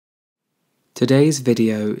Today's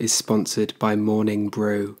video is sponsored by Morning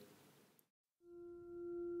Brew.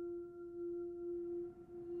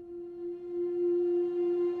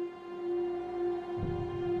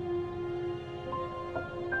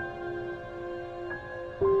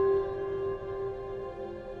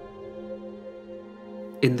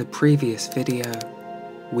 In the previous video,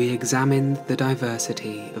 we examined the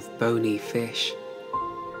diversity of bony fish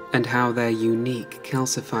and how their unique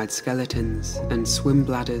calcified skeletons and swim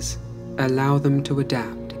bladders allow them to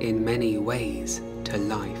adapt in many ways to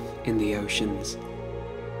life in the oceans.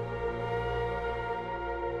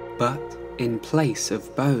 But in place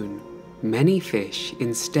of bone, many fish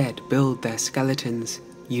instead build their skeletons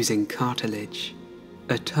using cartilage,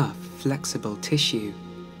 a tough, flexible tissue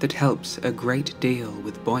that helps a great deal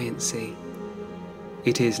with buoyancy.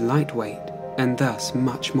 It is lightweight and thus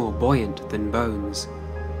much more buoyant than bones.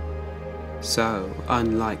 So,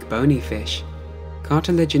 unlike bony fish,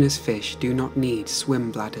 cartilaginous fish do not need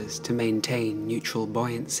swim bladders to maintain neutral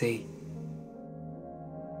buoyancy.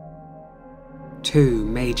 Two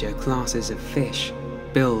major classes of fish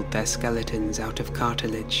build their skeletons out of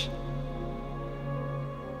cartilage: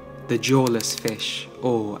 the jawless fish,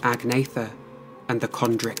 or Agnatha, and the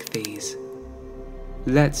Chondrichthyes.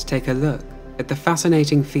 Let's take a look at the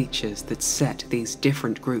fascinating features that set these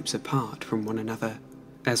different groups apart from one another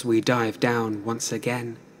as we dive down once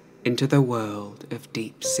again into the world of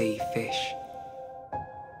deep-sea fish.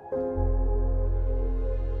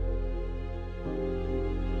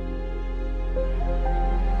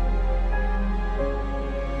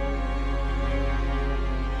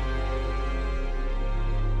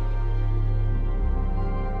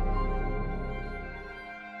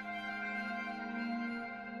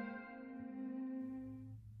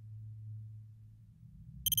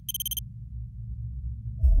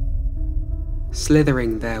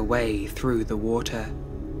 Slithering their way through the water,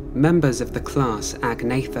 members of the class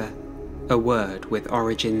Agnatha, a word with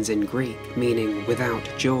origins in Greek meaning without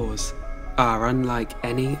jaws, are unlike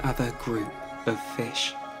any other group of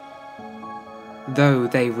fish. Though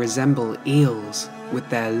they resemble eels with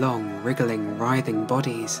their long, wriggling, writhing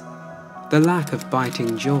bodies, the lack of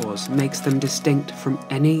biting jaws makes them distinct from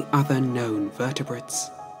any other known vertebrates.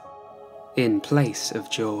 In place of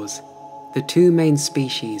jaws, the two main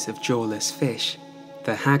species of jawless fish,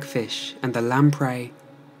 the hagfish and the lamprey,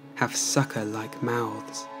 have sucker-like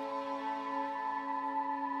mouths.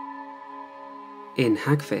 In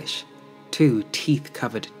hagfish, two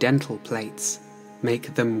teeth-covered dental plates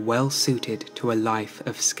make them well-suited to a life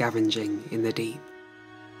of scavenging in the deep.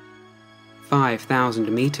 5,000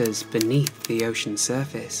 meters beneath the ocean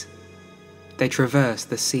surface, they traverse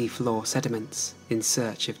the seafloor sediments in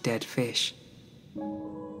search of dead fish.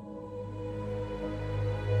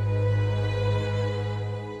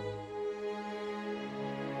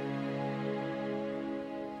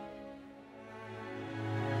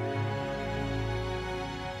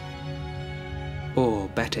 Or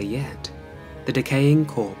better yet, the decaying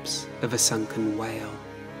corpse of a sunken whale.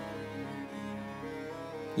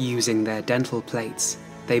 Using their dental plates,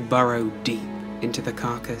 they burrow deep into the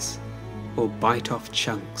carcass or bite off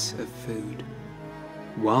chunks of food.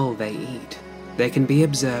 While they eat, they can be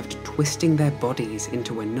observed twisting their bodies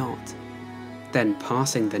into a knot, then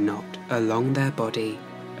passing the knot along their body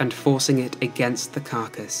and forcing it against the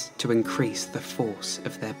carcass to increase the force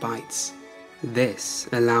of their bites. This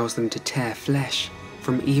allows them to tear flesh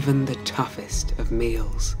from even the toughest of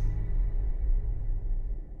meals.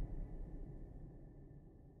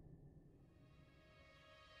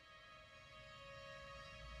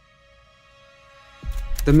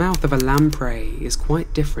 The mouth of a lamprey is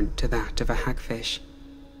quite different to that of a hagfish.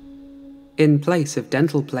 In place of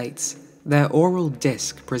dental plates, their oral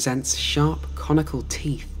disc presents sharp conical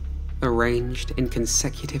teeth arranged in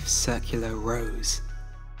consecutive circular rows.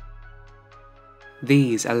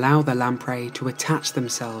 These allow the lamprey to attach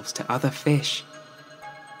themselves to other fish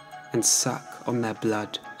and suck on their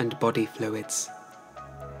blood and body fluids,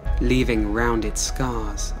 leaving rounded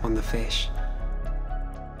scars on the fish.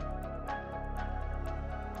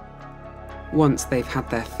 Once they've had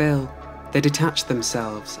their fill, they detach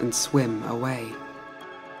themselves and swim away.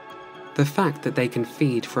 The fact that they can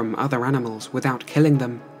feed from other animals without killing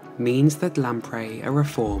them means that lamprey are a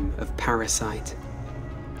form of parasite,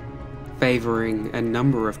 favouring a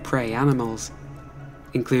number of prey animals,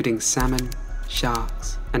 including salmon,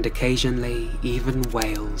 sharks, and occasionally even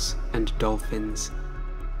whales and dolphins.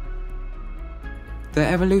 The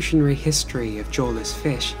evolutionary history of jawless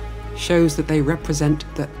fish shows that they represent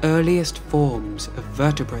the earliest forms of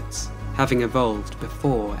vertebrates, having evolved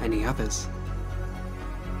before any others.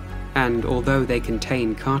 And although they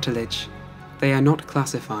contain cartilage, they are not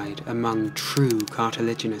classified among true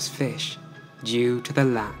cartilaginous fish due to the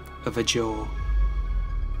lack of a jaw.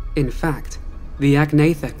 In fact, the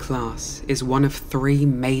Agnatha class is one of 3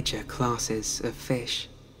 major classes of fish.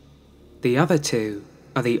 The other 2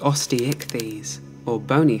 are the Osteichthyes, or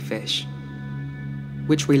bony fish,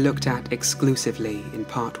 which we looked at exclusively in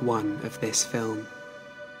part 1 of this film.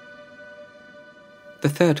 The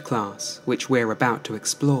 3rd class, which we're about to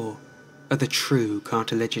explore, are the true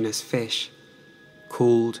cartilaginous fish,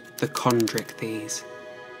 called the Chondrichthyes.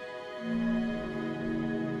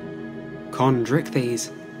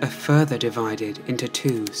 Chondrichthyes are further divided into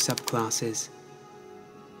 2 subclasses,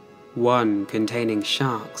 one containing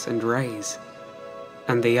sharks and rays,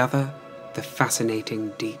 and the other the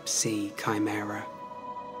fascinating deep-sea chimera.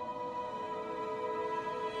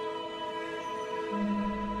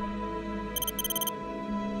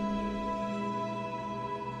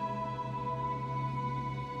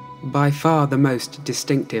 By far the most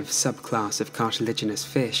distinctive subclass of cartilaginous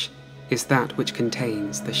fish is that which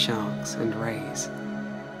contains the sharks and rays.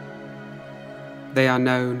 They are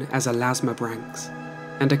known as Elasmobranchs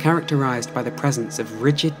and are characterized by the presence of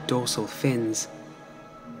rigid dorsal fins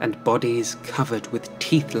and bodies covered with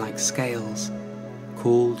teeth-like scales,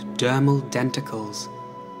 called dermal denticles,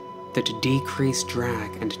 that decrease drag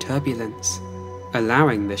and turbulence,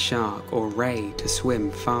 allowing the shark or ray to swim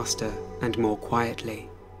faster and more quietly.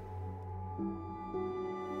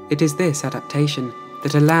 It is this adaptation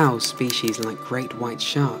that allows species like great white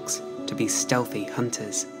sharks to be stealthy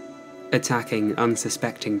hunters, attacking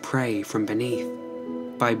unsuspecting prey from beneath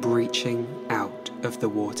by breaching out of the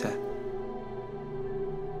water.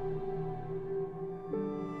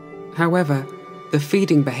 However, the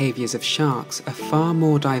feeding behaviours of sharks are far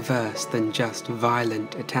more diverse than just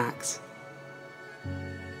violent attacks.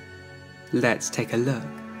 Let's take a look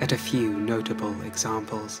at a few notable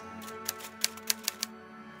examples.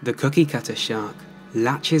 The cookie cutter shark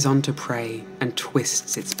latches onto prey and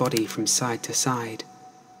twists its body from side to side,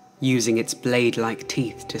 using its blade-like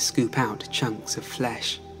teeth to scoop out chunks of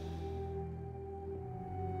flesh.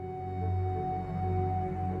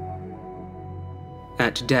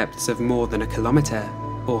 At depths of more than 1 kilometre,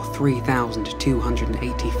 or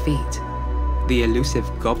 3,280 feet, the elusive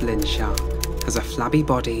Goblin shark has a flabby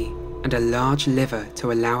body and a large liver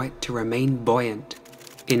to allow it to remain buoyant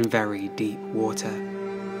in very deep water.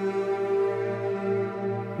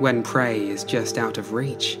 When prey is just out of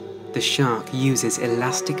reach, the shark uses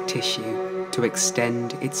elastic tissue to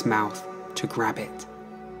extend its mouth to grab it.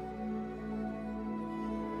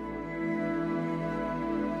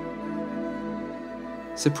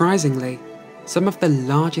 Surprisingly, some of the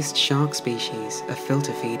largest shark species are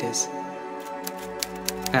filter feeders.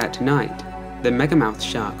 At night, the Megamouth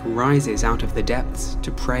shark rises out of the depths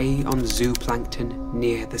to prey on zooplankton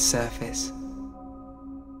near the surface.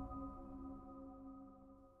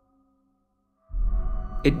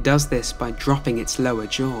 It does this by dropping its lower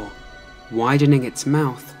jaw, widening its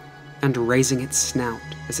mouth, and raising its snout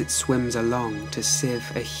as it swims along to sieve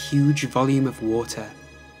a huge volume of water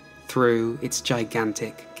through its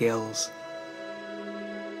gigantic gills.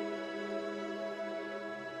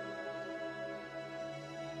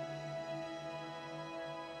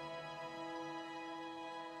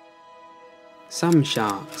 Some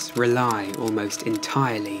sharks rely almost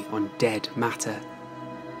entirely on dead matter,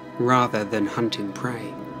 rather than hunting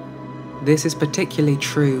prey. This is particularly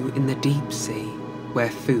true in the deep sea, where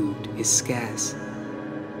food is scarce.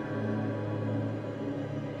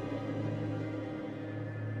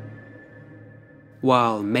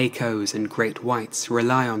 While makos and great whites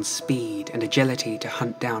rely on speed and agility to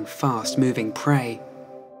hunt down fast-moving prey,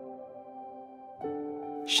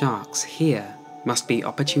 sharks here must be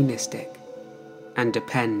opportunistic and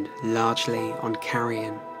depend largely on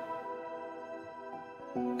carrion.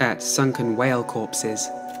 At sunken whale corpses,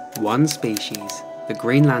 one species, the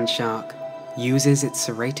Greenland shark, uses its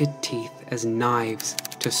serrated teeth as knives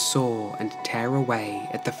to saw and tear away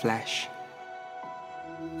at the flesh.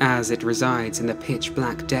 As it resides in the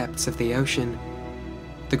pitch-black depths of the ocean,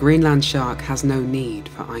 the Greenland shark has no need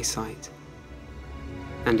for eyesight,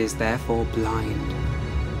 and is therefore blind.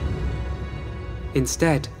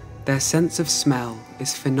 Instead, their sense of smell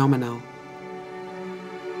is phenomenal.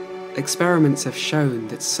 Experiments have shown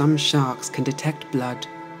that some sharks can detect blood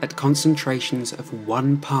at concentrations of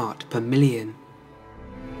 1 part per million.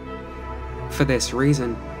 For this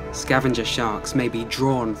reason, scavenger sharks may be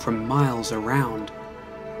drawn from miles around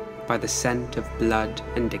by the scent of blood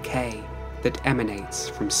and decay that emanates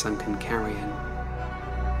from sunken carrion.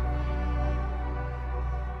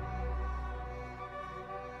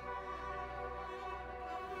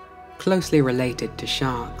 Closely related to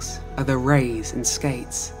sharks are the rays and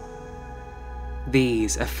skates.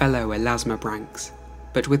 These are fellow Elasmobranchs,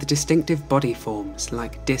 but with distinctive body forms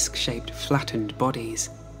like disc-shaped flattened bodies,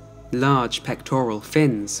 large pectoral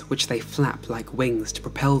fins which they flap like wings to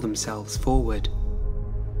propel themselves forward.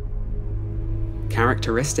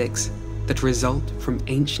 Characteristics that result from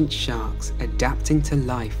ancient sharks adapting to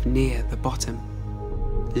life near the bottom,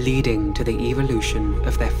 leading to the evolution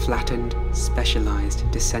of their flattened, specialized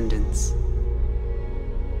descendants.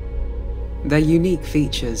 Their unique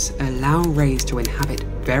features allow rays to inhabit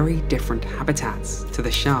very different habitats to the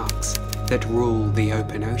sharks that rule the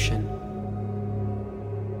open ocean.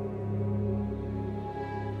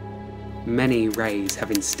 Many rays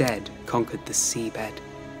have instead conquered the seabed,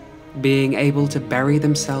 being able to bury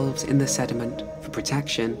themselves in the sediment for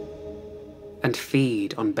protection and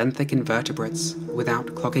feed on benthic invertebrates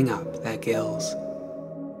without clogging up their gills.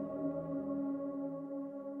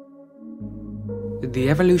 The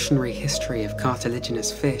evolutionary history of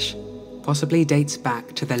cartilaginous fish possibly dates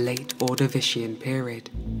back to the late Ordovician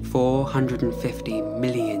period, 450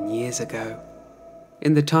 million years ago.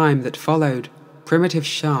 In the time that followed, primitive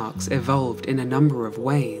sharks evolved in a number of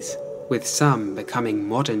ways, with some becoming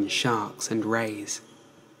modern sharks and rays.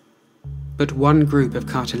 But one group of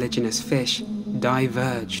cartilaginous fish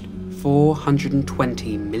diverged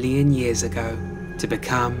 420 million years ago to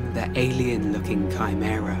become the alien-looking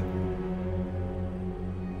chimera.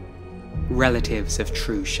 Relatives of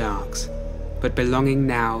true sharks, but belonging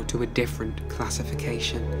now to a different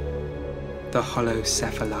classification, the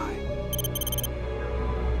holocephali.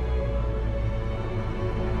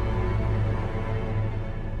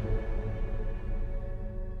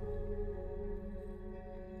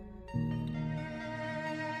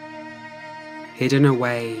 Hidden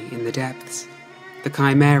away in the depths, the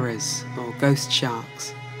chimeras, or ghost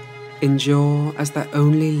sharks, endure as the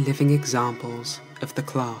only living examples of the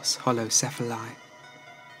class holocephali.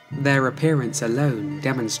 Their appearance alone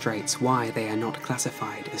demonstrates why they are not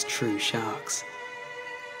classified as true sharks.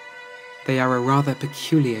 They are a rather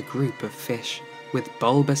peculiar group of fish with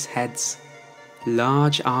bulbous heads,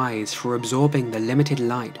 large eyes for absorbing the limited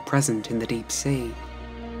light present in the deep sea,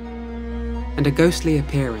 and a ghostly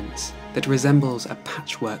appearance that resembles a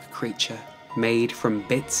patchwork creature made from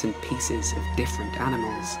bits and pieces of different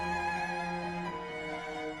animals.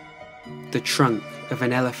 The trunk of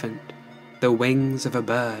an elephant, the wings of a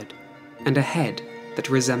bird, and a head that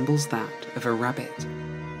resembles that of a rabbit.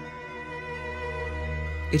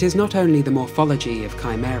 It is not only the morphology of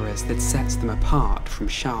chimeras that sets them apart from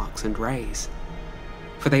sharks and rays,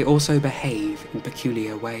 for they also behave in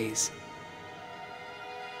peculiar ways.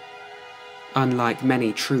 Unlike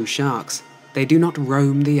many true sharks, they do not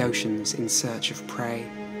roam the oceans in search of prey.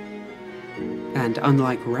 And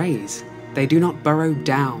unlike rays, they do not burrow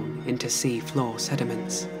down into sea floor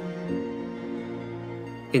sediments.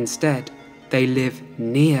 Instead, they live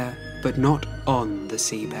near but not on the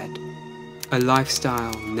seabed, a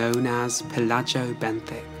lifestyle known as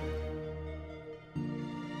pelagobenthic.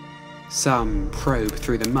 Some probe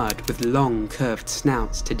through the mud with long curved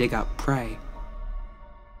snouts to dig up prey.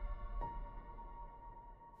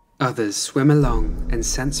 Others swim along and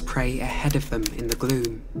sense prey ahead of them in the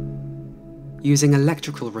gloom, using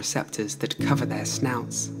electrical receptors that cover their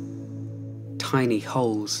snouts. Tiny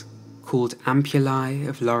holes, called ampullae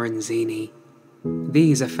of Lorenzini.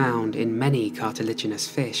 These are found in many cartilaginous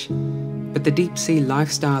fish, but the deep-sea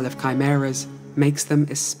lifestyle of chimeras makes them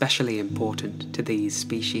especially important to these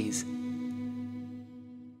species.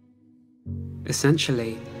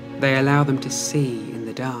 Essentially, they allow them to see in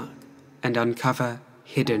the dark and uncover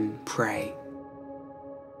hidden prey.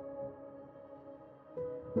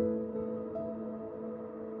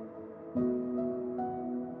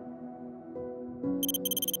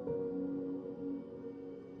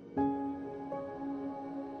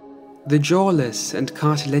 The jawless and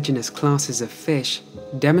cartilaginous classes of fish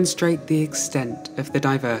demonstrate the extent of the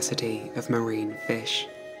diversity of marine fish.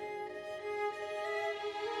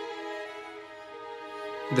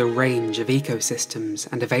 The range of ecosystems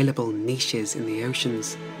and available niches in the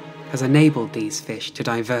oceans has enabled these fish to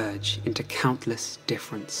diverge into countless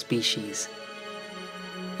different species,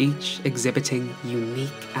 each exhibiting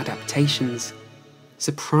unique adaptations,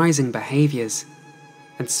 surprising behaviours,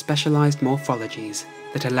 and specialised morphologies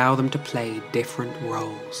that allow them to play different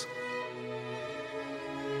roles.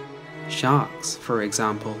 Sharks, for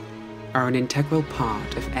example, are an integral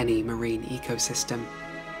part of any marine ecosystem,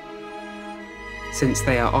 since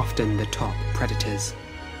they are often the top predators,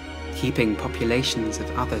 keeping populations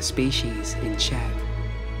of other species in check.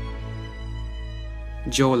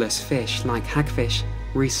 Jawless fish like hagfish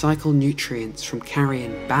recycle nutrients from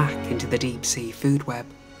carrion back into the deep sea food web,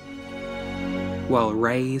 while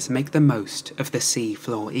rays make the most of the sea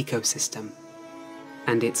floor ecosystem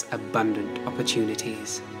and its abundant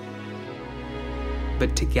opportunities.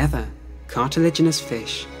 But together, cartilaginous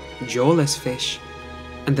fish, jawless fish,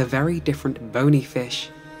 and the very different bony fish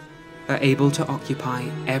are able to occupy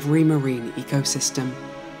every marine ecosystem,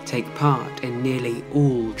 take part in nearly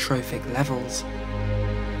all trophic levels,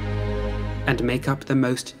 and make up the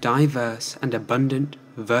most diverse and abundant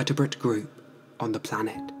vertebrate group on the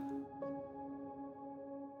planet.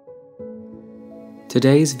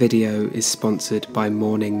 Today's video is sponsored by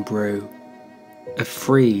Morning Brew, a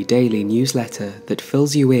free daily newsletter that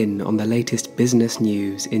fills you in on the latest business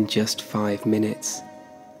news in just 5 minutes.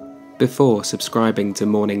 Before subscribing to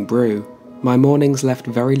Morning Brew, my mornings left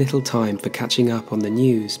very little time for catching up on the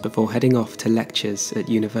news before heading off to lectures at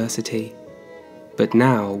university. But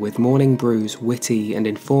now, with Morning Brew's witty and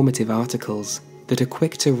informative articles that are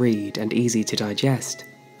quick to read and easy to digest,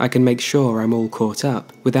 I can make sure I'm all caught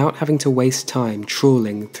up without having to waste time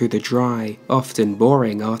trawling through the dry, often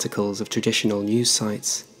boring articles of traditional news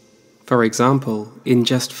sites. For example, in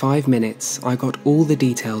just 5 minutes I got all the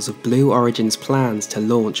details of Blue Origin's plans to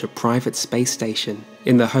launch a private space station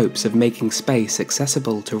in the hopes of making space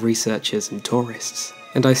accessible to researchers and tourists,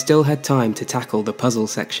 and I still had time to tackle the puzzle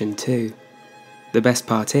section too. The best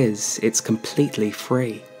part is, it's completely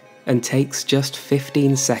free, and takes just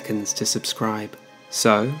 15 seconds to subscribe.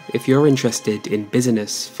 So, if you're interested in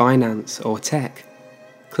business, finance, or tech,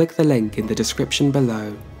 click the link in the description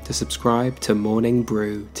below to subscribe to Morning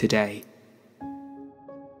Brew today.